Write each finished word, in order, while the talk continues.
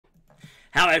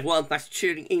Hello everyone, thanks for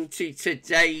tuning into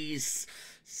today's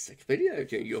second video,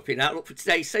 doing European Outlook for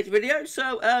today's second video.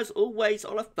 So as always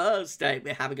on a Thursday,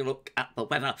 we're having a look at the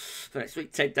weather for next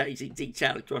week, 10 days in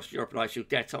detail across Europe, and I shall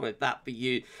get on with that for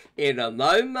you in a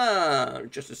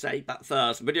moment. Just to say, about the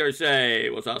first video today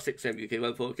was our 6 UK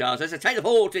weather forecast. There's a 10 to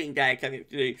 14 day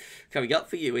coming up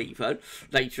for you even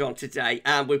later on today,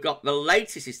 and we've got the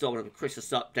latest installment of a Christmas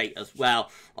update as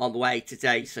well on the way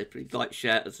today. So please like,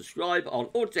 share and subscribe on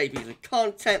all today's videos and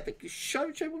content. Thank you so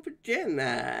much for doing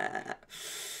that.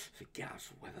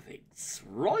 GavsWeatherVids.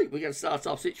 Right, we're going to start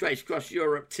off situation across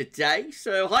Europe today.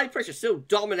 So high pressure still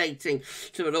dominating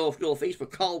to the north-northeast,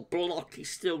 but cold block is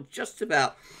still just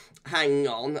about hanging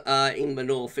on in the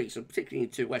northeast, and particularly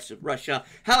into western Russia.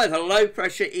 However, low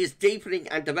pressure is deepening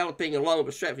and developing along with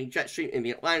a strengthening jet stream in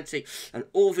the Atlantic, and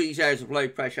all these areas of low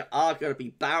pressure are going to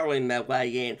be barreling their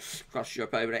way in across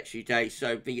Europe over the next few days.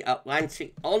 So the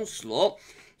Atlantic onslaught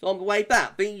on the way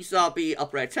back. These are the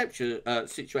upper air temperature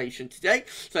situation today.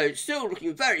 So it's still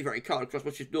looking very, very cold across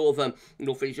much of northern and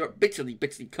northeast Europe. Bitterly,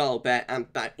 bitterly cold there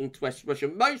and back into western Russia.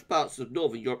 Most parts of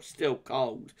northern Europe still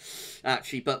cold,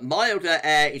 actually. But milder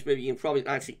air is moving in from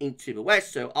Atlantic into the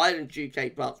west. So Ireland,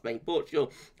 UK, France, Spain,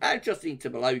 Portugal, and just into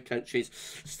the Low Countries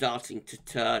starting to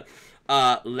turn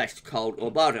less cold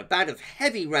or milder. A band of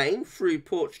heavy rain through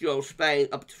Portugal, Spain,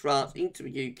 up to France, into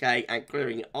the UK, and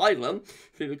clearing Ireland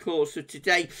through the course of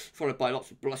today, followed by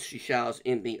lots of blustery showers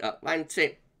in the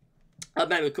Atlantic. And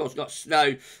then, of course, we've got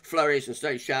snow flurries and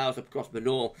snow showers up across the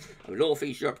north and the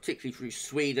northeast Europe, particularly through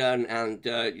Sweden and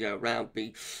around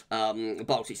the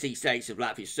Baltic Sea states of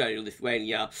Latvia, Estonia,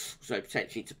 Lithuania, so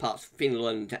potentially to parts of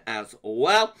Finland as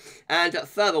well. And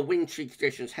further wintry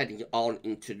conditions heading on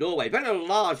into Norway. Very a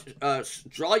large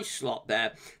dry slot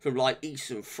there from like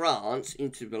eastern France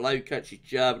into the Low Countries,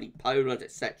 Germany, Poland,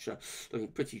 etc. Looking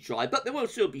pretty dry, but there will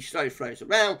still be snow flows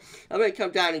around. And then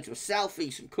come down into the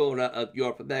southeastern corner of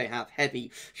Europe, and they have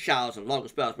heavy showers and longer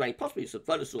spells of rain, possibly some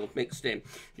thunderstorms mixed in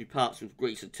through parts of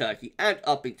Greece and Turkey and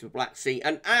up into the Black Sea.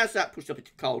 And as that pushed up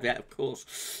into cold air, of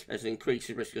course, there's an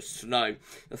increasing risk of snow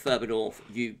the further north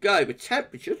you go. The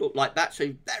temperatures look like that,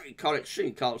 so very cold,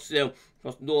 extremely cold still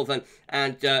across northern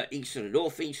and eastern and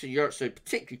northeastern Europe, so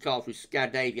particularly cold through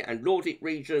Scandinavia and Nordic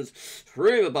regions,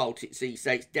 through the Baltic Sea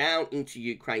states, down into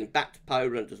Ukraine, back to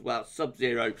Poland as well,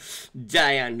 sub-zero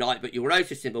day and night. But you'll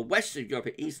notice in the western Europe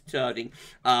it is turning,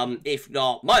 if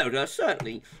not milder,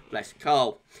 certainly less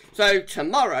cold. So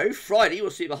tomorrow, Friday,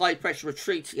 we'll see the high pressure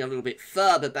retreating a little bit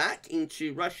further back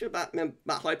into Russia. That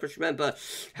high pressure, remember,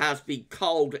 has the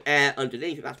cold air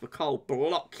underneath it. That's the cold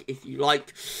block, if you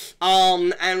like.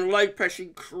 And low pressure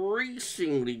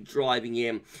increasingly driving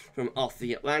in from off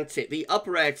the Atlantic. The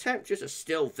upper air temperatures are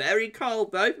still very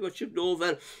cold, though, much of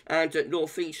northern and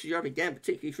northeast Europe, again,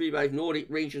 particularly through those Nordic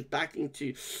regions back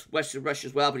into western Russia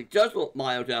as well. But it does look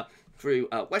milder through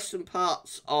western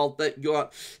parts of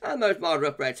Europe, and those milder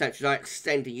upper air temperatures are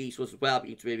extending eastwards as well,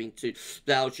 beginning to move into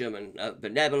Belgium and the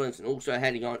Netherlands, and also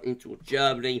heading on into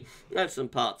Germany and some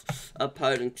parts of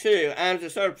Poland too. And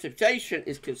as far as precipitation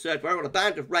is concerned, we're on a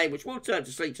band of rain which will turn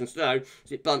to sleet and snow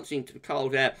as it bumps into the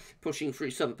cold air, pushing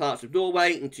through southern parts of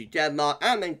Norway, into Denmark,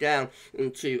 and then down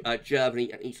into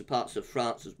Germany and eastern parts of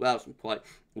France as well. Some quite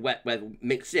wet weather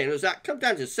mixed in. As that comes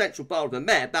down to the central part of the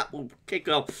Med, that will kick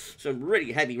off some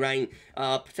really heavy rain,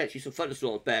 potentially some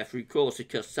thunderstorms there through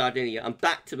Corsica, Sardinia, and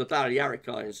back to the Balearic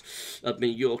Islands of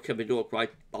Mallorca, Menorca,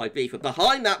 Ibiza.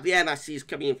 Behind that, the air masses is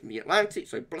coming in from the Atlantic,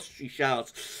 so blustery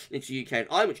showers into UK and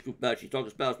Ireland, which could merge into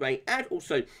longer spells of rain, and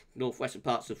also northwestern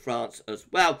parts of France as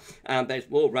well. And there's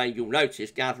more rain, you'll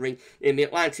notice, gathering in the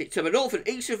Atlantic. To the north and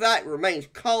east of that, it remains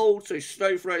cold, so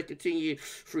snow flows continue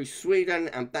through Sweden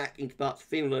and back into parts of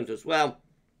Finland as well.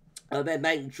 They're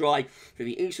mainly dry for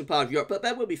the eastern part of Europe, but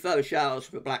there will be further showers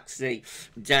from the Black Sea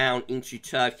down into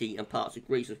Turkey and parts of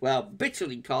Greece as well.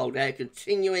 Bitterly cold air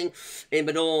continuing in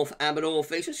the north and the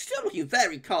northeast. It's still looking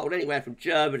very cold anywhere from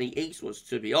Germany eastwards,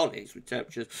 to be honest, with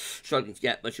temperatures struggling to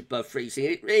get much above freezing.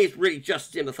 It is really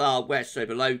just in the far west, so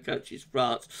the Low Countries,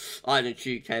 France, Ireland,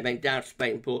 UK, and then down to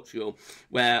Spain and Portugal,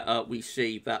 where we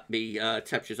see that the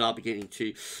temperatures are beginning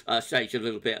to stage a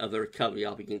little bit of a recovery,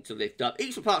 are beginning to lift up.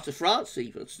 Eastern parts of France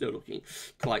even still looking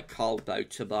quite cold though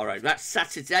tomorrow. That's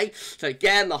Saturday, so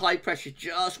again the high pressure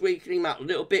just weakening that a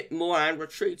little bit more and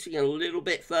retreating a little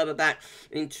bit further back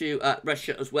into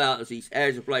Russia as well, as these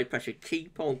areas of low pressure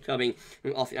keep on coming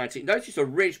off the Atlantic. Notice a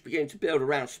ridge beginning to build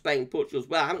around Spain, Portugal as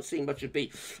well. I haven't seen much of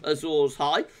the Azores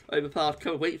high over the past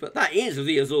couple of weeks, but that is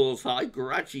the Azores high,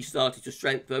 gradually started to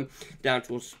strengthen down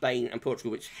towards Spain and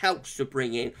Portugal, which helps to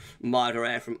bring in milder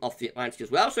air from off the Atlantic as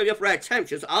well. So the upper air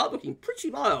temperatures are looking pretty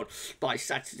mild by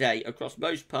Saturday UK across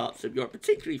most parts of Europe,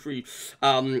 particularly through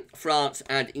France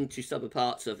and into southern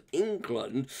parts of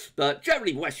England, but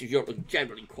generally west of Europe are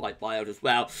generally quite mild as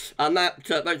well. And that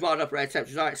those mild upper air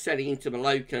temperatures are extending into the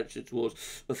low countries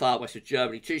towards the far west of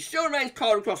Germany too. Still remains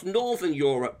cold across northern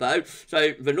Europe though,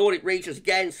 so the Nordic regions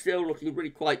again still looking really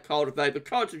quite cold though, but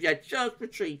cold of just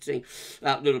retreating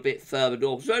that little bit further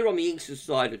north. So over on the eastern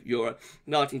side of Europe,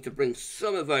 starting to bring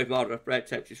some of those mild upper air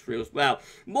temperatures through as well.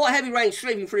 More heavy rain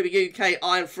sweeping through the UK,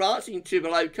 Ireland, France, into the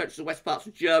low countries and west parts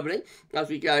of Germany as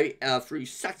we go through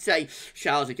Saturday.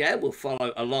 Showers again will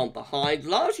follow along behind.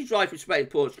 Largely dry from Spain and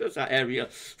Portugal as that area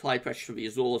of high pressure from the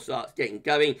Azores starts getting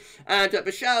going. And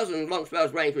the showers and long spells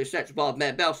of rain through the central part of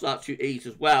Medbel start to ease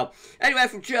as well. Anywhere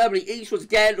from Germany eastwards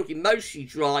again, looking mostly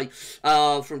dry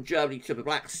from Germany to the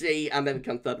Black Sea, and then we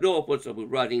come further northwards, and we'll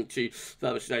run into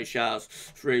further snow showers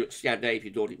through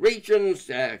Scandinavian Nordic regions.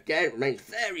 Again, it remains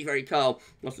very, very cold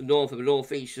across the north and the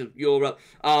northeast of Europe,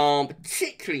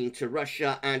 particularly into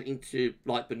Russia and into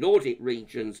like the Nordic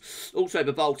regions. Also,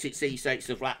 the Baltic Sea states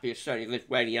of Latvia, Estonia, and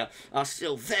Lithuania are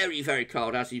still very, very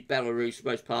cold, as is Belarus,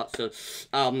 most parts of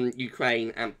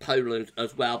Ukraine and Poland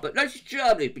as well. But notice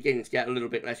Germany beginning to get a little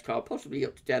bit less cold, possibly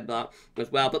up to Denmark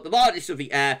as well. But the mildest of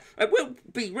the air, it will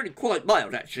be really quite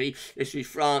mild actually, is through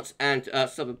France and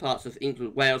southern parts of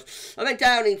England, Wales, and then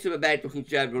down into the Med, looking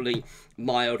generally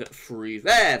mild through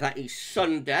there. That is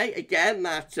Sunday. Again,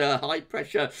 that high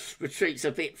pressure retreats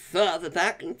a bit further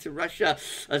back into Russia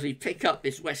as we pick up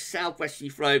this west-southwesterly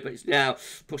flow, but it's now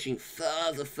pushing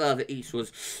further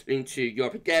eastwards into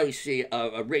Europe. Again, we see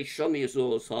a ridge from the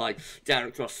Azores high down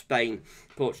across Spain,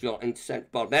 Portugal into central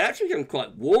bottom. They're actually getting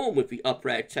quite warm with the upper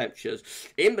air temperatures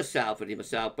in the south and in the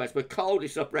southwest, but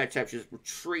coldest upper air temperatures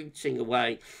retreating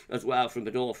away as well from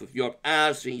the north of Europe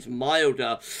as these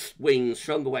milder winds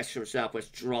from the west and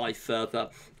southwest drive further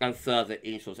and further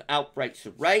eastwards. Outbreaks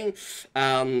of rain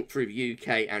through the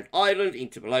UK and Ireland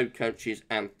into the Low Countries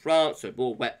and France, so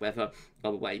more wet weather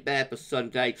on the way there for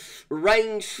Sunday.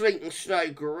 Rain, sleet and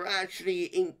snow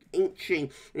gradually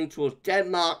inching in towards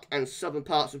Denmark and southern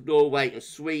parts of Norway and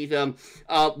Sweden.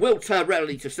 Will turn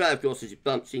readily to snow, of course, as it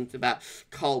bumps into that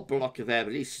cold block of air,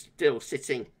 but it's still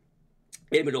sitting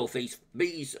in the northeast.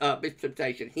 These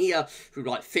precipitation here through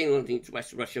like Finland into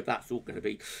western Russia, that's all going to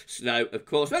be snow, of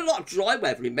course. There's a lot of dry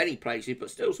weather in many places,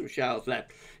 but still some showers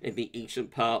left in the eastern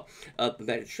part of the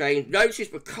Mediterranean. Notice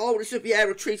the coldness of the air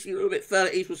retreating a little bit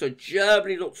further eastward, so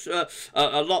Germany looks a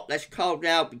lot less cold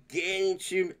now, beginning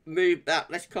to move that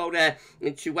less cold air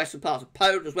into western parts of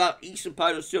Poland as well. Eastern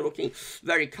Poland still looking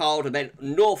very cold, and then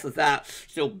north of that,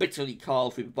 still bitterly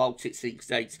cold through the Baltic Sea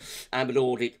states and the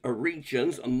Nordic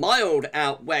regions. Mild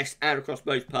out west and across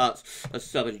most parts of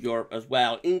southern Europe as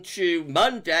well. Into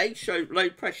Monday, so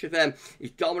low pressure then is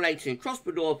dominating across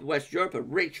the north and west Europe, a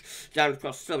ridge down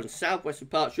across southern and southwestern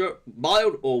parts of Europe.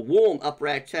 Mild or warm upper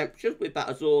air temperatures with that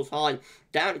Azores high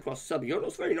down across southern Europe.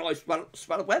 It's very nice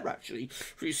spell of weather actually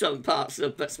through southern parts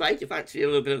of Spain. If you fancy a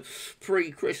little bit of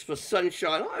pre-Christmas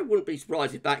sunshine, I wouldn't be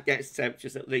surprised if that gets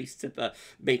temperatures at least to the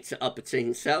mid to upper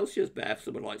teens Celsius, better for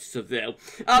someone like Seville.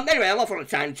 Anyway, I'm off on a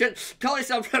tangent.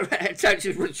 Coldest upper air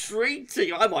temperatures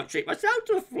retreating. I might treat myself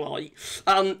to a flight.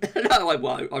 No, I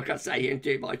won't. I can stay here and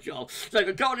do my job. So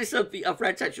the coldest of the upper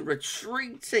air temperature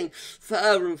retreating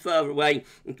further and further away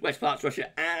into west parts of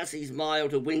Russia as these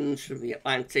milder winds from the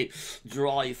Atlantic drive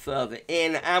further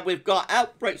in, and we've got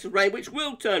outbreaks of rain which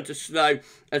will turn to snow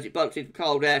as it bumps into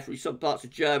cold air through some parts of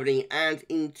Germany and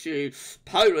into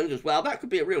Poland as well. That could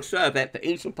be a real servant for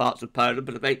eastern parts of Poland,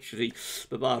 but eventually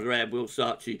the milder air will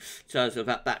start to turn some of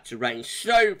that back to rain.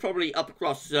 Snow probably up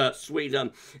across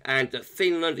Sweden and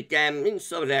Finland again. In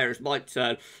southern areas might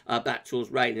turn back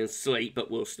towards rain and sleet, but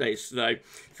will stay snow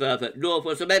further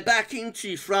northwards. And then back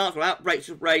into France, with outbreaks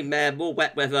of rain there, more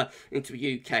wet weather into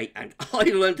the UK and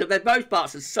Ireland, and then most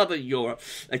parts of southern Europe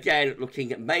again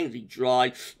looking mainly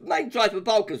dry. Mainly dry for the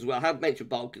Balkans as well. I haven't mentioned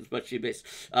Balkans much in this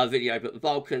video, but the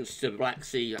Balkans to the Black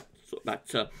Sea,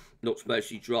 that looks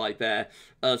mostly dry there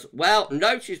as well.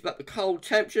 Notice that the cold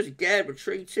temperatures again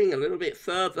retreating a little bit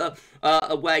further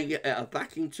away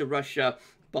back into Russia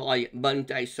by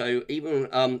Monday, so even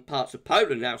parts of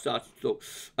Poland now starting to look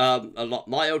a lot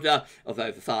milder, although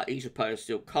the far east of Poland is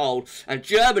still cold. And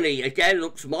Germany again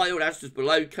looks mild, as does the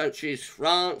Low Countries.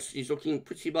 France is looking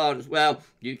pretty mild as well.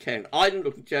 UK and Ireland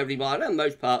looking generally mild, and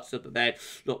most parts of the Med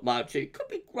look mild too. Could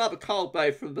be rather cold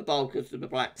both from the Balkans to the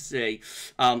Black Sea,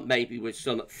 maybe with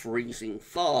some freezing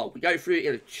fog. We go through it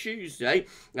on a Tuesday,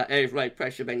 that area of low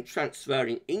pressure then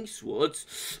transferring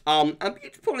eastwards, and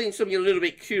begin to pull in something a little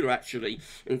bit cooler actually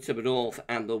into the north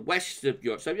and the west of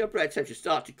Europe. So the upper air temperatures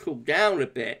start to cool down a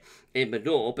bit in the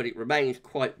north, but it remains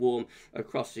quite warm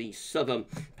across the southern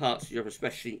parts of Europe,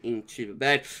 especially into the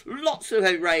Med. Lots of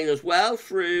heavy rain as well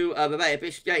through the Bay of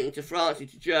Biscay into France,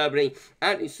 into Germany,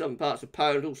 and in some parts of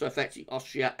Poland, also affecting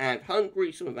Austria and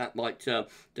Hungary. Some of that might turn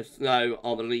to snow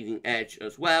on the leading edge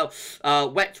as well.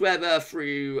 Wet weather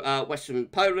through western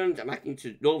Poland and back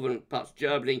into northern parts of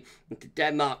Germany, into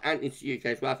Denmark, and into the UK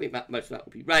as well. I think that most of that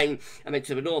will be rain. And then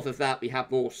to the north of that, we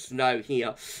have more snow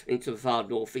here into the far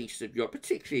northeast of Europe,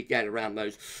 particularly again around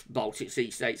those Baltic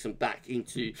Sea states and back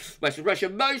into western Russia.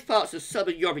 Most parts of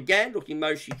southern Europe again looking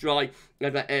mostly dry over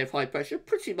that area of high pressure,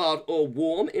 pretty mild or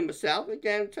warm in the south.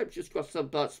 Again, temperatures across some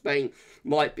parts of Spain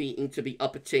might be into the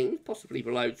upper teens, possibly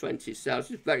below 20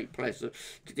 Celsius. Very pleasant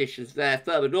conditions there.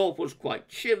 Further northwards, quite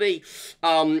chilly.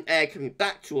 Air coming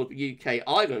back toward the UK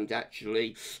island,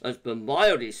 actually, as the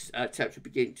mildest temperature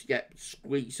begin to get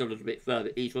squeezed a little bit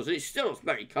further eastwards. And it still looks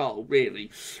very cold,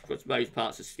 really, across most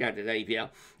parts of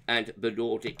Scandinavia and the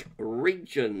Nordic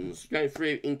regions. Going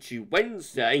through into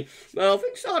Wednesday, well,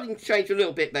 things starting to change a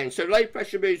little bit then. So low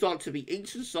pressure moves on to the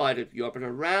eastern side of Europe, and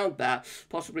around that,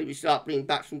 possibly we start bringing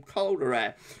back some colder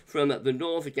air from the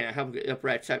north again. Haven't got the upper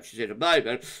air temperatures in a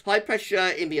moment. High pressure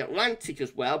in the Atlantic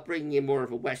as well, bringing in more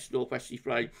of a west-northwesterly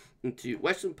flow into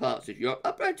western parts of Europe.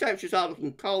 Upper air temperatures are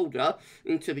looking colder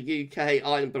into the UK,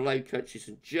 island below countries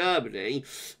and Germany.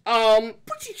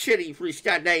 Pretty chilly through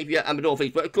Scandinavia and the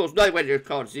northeast, but of course nowhere near as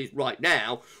cold as it is right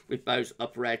now with those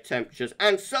upper air temperatures.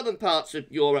 And southern parts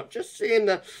of Europe, just seeing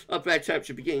the upper air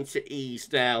temperature beginning to ease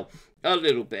down a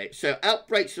little bit. So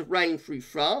outbreaks of rain through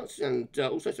France, and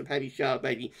also some heavy showers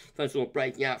maybe first of all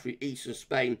breaking out through eastern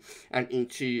Spain and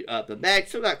into the Med.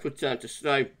 So that could turn to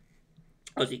snow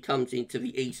as it comes into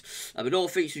the east and the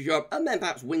northeast of Europe, and then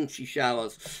perhaps wintry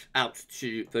showers out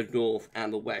to the north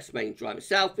and the west. Main drive the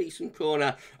southeastern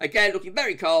corner, again looking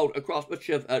very cold across much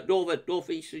of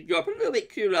northeast of Europe, a little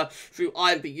bit cooler through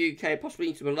Ireland, the UK, possibly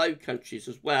into the Low Countries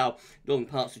as well, northern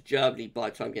parts of Germany by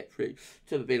the time we get through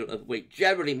to the middle of the week.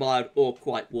 Generally mild or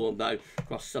quite warm though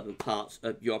across southern parts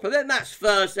of Europe. And then that's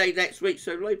Thursday next week,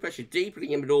 so low pressure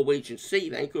deepening in the Norwegian Sea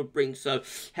then could bring some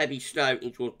heavy snow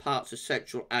into parts of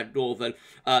central and northern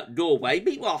Norway.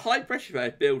 Meanwhile, high pressure air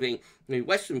building in the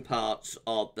western parts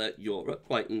of Europe,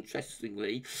 quite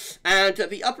interestingly. And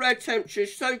the upper air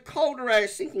temperatures, so colder air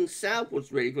sinking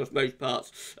southwards really across most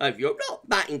parts of Europe. Not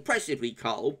that impressively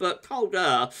cold, but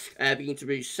colder air beginning to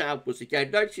move southwards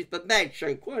again. Notice the Med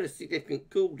showing quite a significant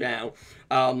cool down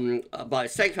by the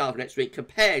second half of next week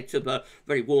compared to the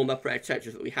very warm upper air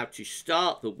temperatures that we have to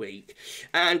start the week.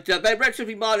 And then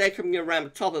relatively mild air coming around the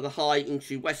top of the high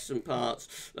into western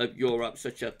parts of Europe,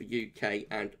 such as the UK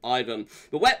and Ireland.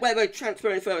 The wet weather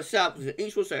transferring further south to the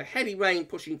east, also heavy rain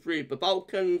pushing through the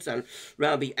Balkans and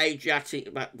around the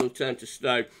Adriatic. That will turn to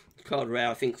snow. Colder air,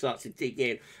 I think, starts to dig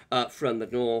in from the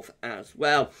north as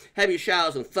well. Heavy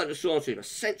showers and thunderstorms through the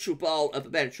central bowl of the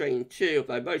Mediterranean too,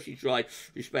 although mostly dry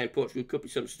through Spain and Portugal. Could be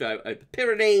some snow over the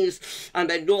Pyrenees. And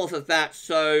then north of that,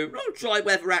 so a lot of dry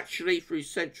weather actually through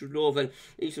central, northern,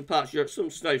 eastern parts of Europe. Some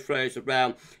snow flows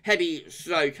around. Heavy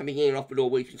snow coming in off the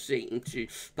Norwegian Sea into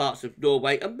parts of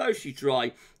Norway, and mostly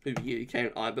dry through the UK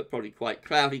and Ireland, but probably quite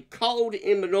cloudy. Cold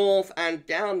in the north and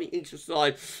down the eastern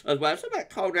side as well. So that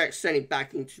cold air extending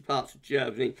back into parts of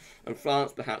Germany and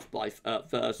France, perhaps by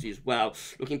Thursday as well.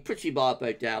 Looking pretty mild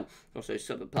though down also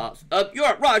southern parts of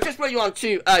Europe. Right, just bring you on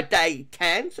to day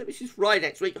 10. So this is Friday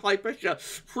next week. High pressure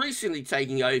increasingly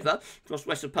taking over across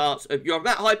western parts of Europe.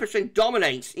 That high pressure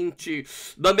dominates into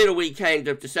the middle weekend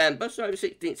of December. So the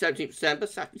 16th, 17th December,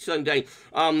 Saturday, Sunday,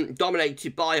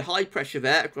 dominated by high pressure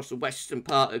there across the western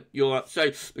part of Europe.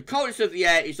 So the coldest of the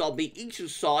air is on the eastern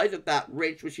side of that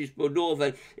ridge, which is more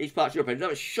northern east parts of Europe.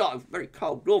 Another shot of very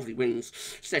cold northerly winds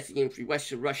setting in through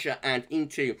western Russia and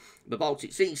into the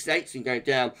Baltic Sea states and going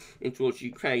down in towards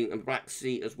Ukraine and Black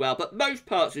Sea as well. But most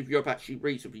parts of Europe actually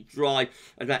reasonably dry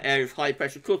and that area of high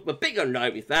pressure. Of course, the big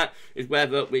unknown with that is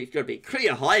whether it's going to be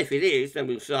clear high. If it is, then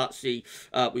we'll start to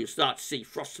see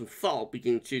frost and fog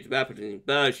begin to develop in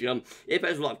Belgium. If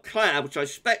there's a lot of cloud, which I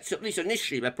expect at least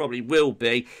initially there probably will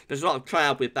be, if there's a lot of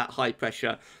cloud with that high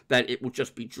pressure, then it will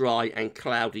just be dry and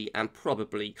cloudy and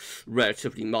probably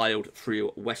relatively mild through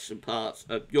western parts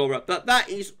of Europe. But that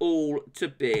is all to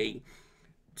be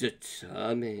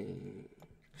determined.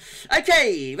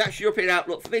 Okay, that's your European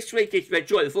Outlook for this week. If you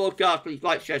enjoyed the forecast, please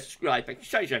like, share, subscribe. Thank you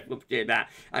so much for doing that.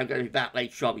 I'm going to be back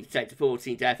later on with 10 to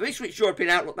 14 there for this week's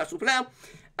European Outlook. That's all for now.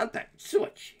 And thanks so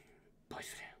much. Bye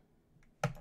for now.